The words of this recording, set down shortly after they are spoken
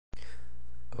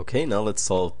Okay, now let's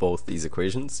solve both these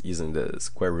equations using the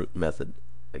square root method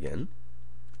again.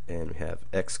 And we have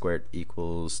x squared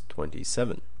equals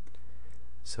 27.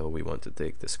 So we want to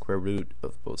take the square root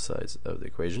of both sides of the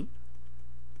equation.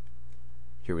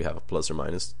 Here we have a plus or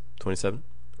minus 27,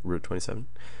 root 27.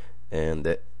 And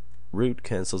that root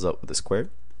cancels out with the square.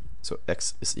 So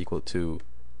x is equal to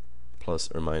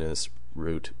plus or minus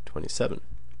root 27.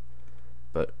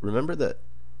 But remember that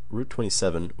root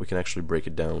 27, we can actually break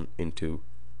it down into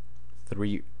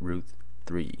 3 root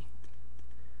 3.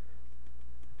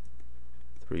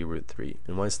 3 root 3.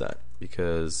 And why is that?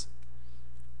 Because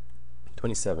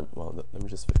 27, well, let me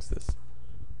just fix this.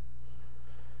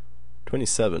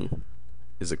 27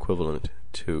 is equivalent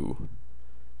to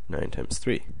 9 times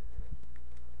 3.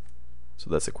 So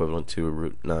that's equivalent to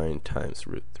root 9 times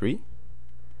root 3.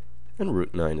 And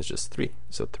root 9 is just 3.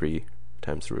 So 3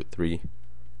 times root 3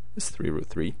 is 3 root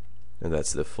 3. And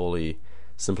that's the fully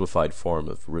simplified form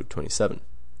of root 27.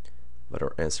 But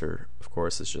our answer, of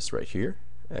course, is just right here.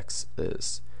 X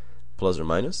is plus or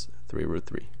minus 3 root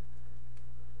 3.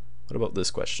 What about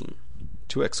this question?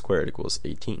 2x squared equals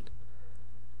 18.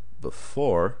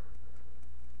 Before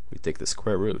we take the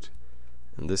square root,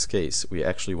 in this case, we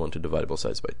actually want to divide both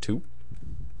sides by 2.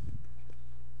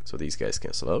 So these guys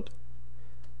cancel out.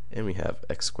 And we have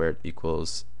x squared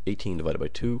equals 18 divided by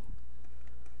 2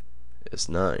 is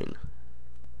 9.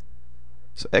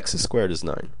 So x squared is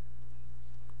 9.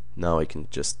 Now I can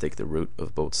just take the root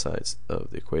of both sides of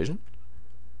the equation.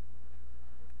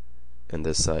 And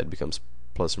this side becomes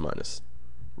plus or minus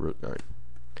root 9.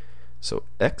 So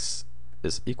x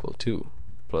is equal to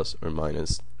plus or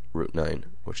minus root 9,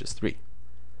 which is 3.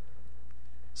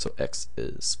 So x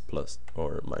is plus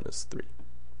or minus 3.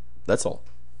 That's all.